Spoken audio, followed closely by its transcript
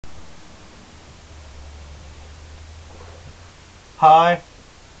Hi,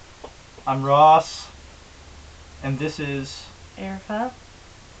 I'm Ross, and this is Erica.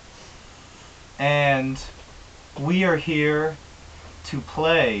 And we are here to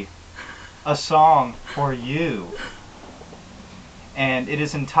play a song for you. And it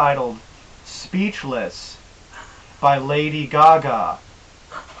is entitled Speechless by Lady Gaga.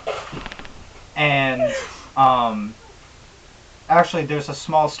 And, actually there's a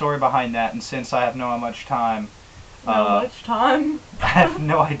small story behind that, and since I have no much time, I have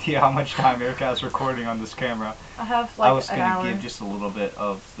no idea how much time Erica has recording on this camera. I have like I was an going hour. to give just a little bit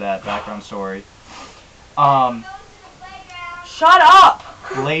of that background story. Shut up!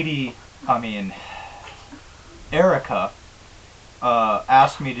 Erica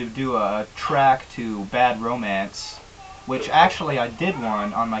asked me to do a track to Bad Romance, which actually I did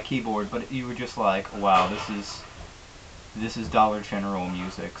one on my keyboard, but you were just like, wow, this is Dollar General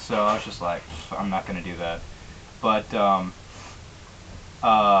music. So I was just like, I'm not going to do that. But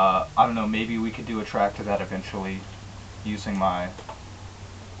I don't know, maybe we could do a track to that eventually using my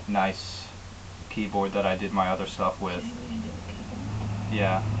nice keyboard that I did my other stuff with.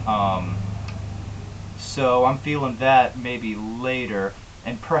 Yeah. So I'm feeling that maybe later,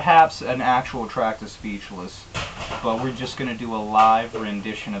 and perhaps an actual track to Speechless, but we're just going to do a live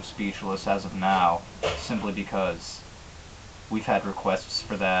rendition of Speechless as of now, simply because we've had requests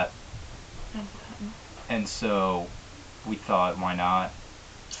for that, and so we thought, why not?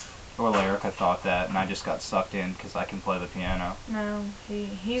 Or Erica thought that, and I just got sucked in because I can play the piano. No,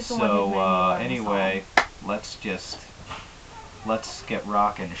 he's the one who made me So learn anyway, let's get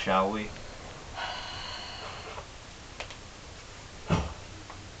rocking, shall we?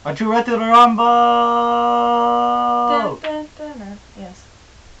 Are you ready to rumble? Dun, dun, dun, dun. Yes.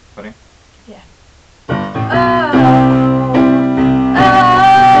 Ready? Yeah.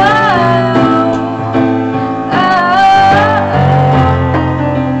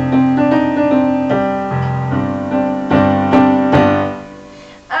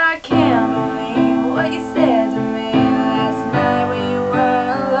 I can't believe what you said to me last night when you were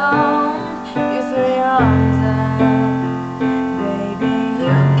alone. You threw your arms out, baby,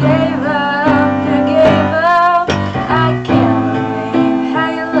 you gave up. I can't believe how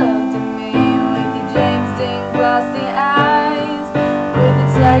you looked at me with your James Dean glossy eyes, with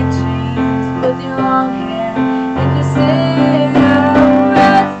your tight jeans, with your long hair, and your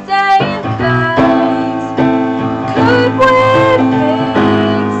cigarette stained thighs. Could we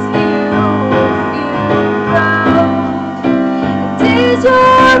fix you if you wrote? Is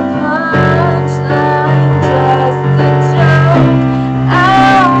your punchline just a joke?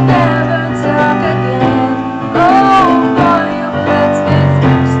 I'll never talk again. Oh boy, you left me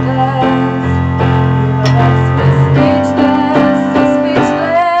speechless. You left me speechless,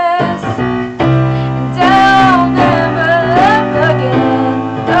 speechless. And I'll never love again.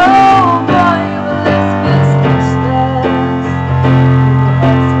 Oh boy, you left me speechless. You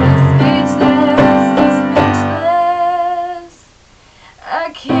left me speechless, speechless. I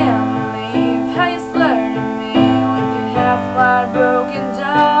can't believe how you slurred at me with your half-wide broken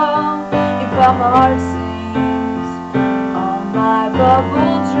jaw. You bought my heart seams, all my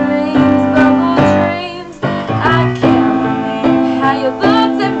bubble dreams, bubble dreams. I can't believe how you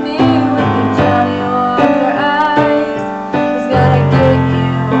looked at me with your Johnny Walker eyes. He's gonna get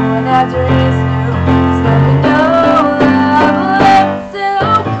you, and after he's through, there's gonna be no love left to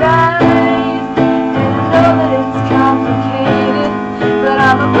rise. And I know that it's complicated, but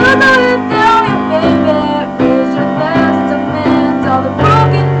I'm a loser without you, baby. Where's your testament? All the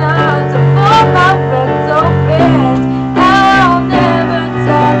broken hearts are for my friends, so friends. I'll never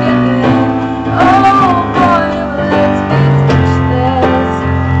talk again. Oh boy, you left me speechless.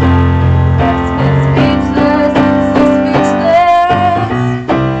 You left me speechless, so speechless.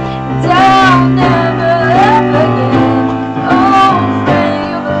 And I'll never laugh again. Oh friend,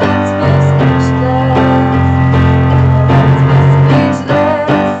 you left me speechless.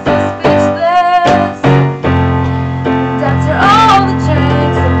 Speechless, speechless. And after all the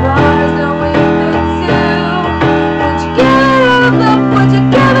drinks and bars that we've been to, would you give it all up? Would you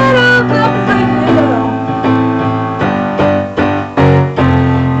give it all up for you?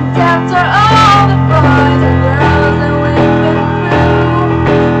 And after all the boys and girls that we've been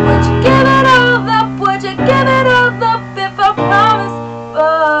through, would you give it all up? Would you give it all up if I promised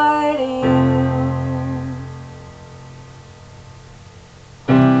for you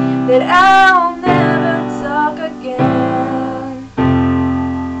that I'll never talk again,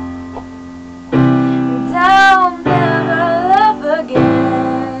 and I'll never love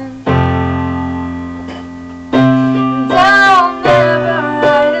again, and I'll never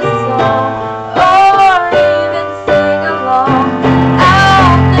write a song or even sing along.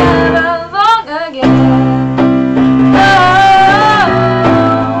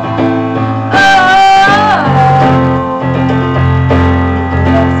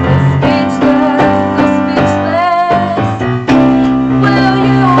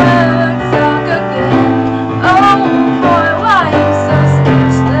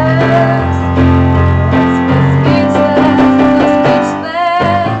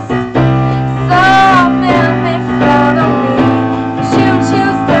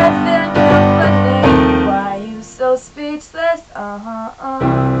 speechless.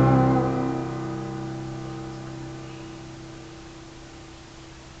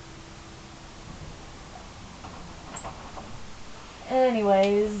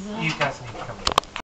 Anyways. You guys need to come.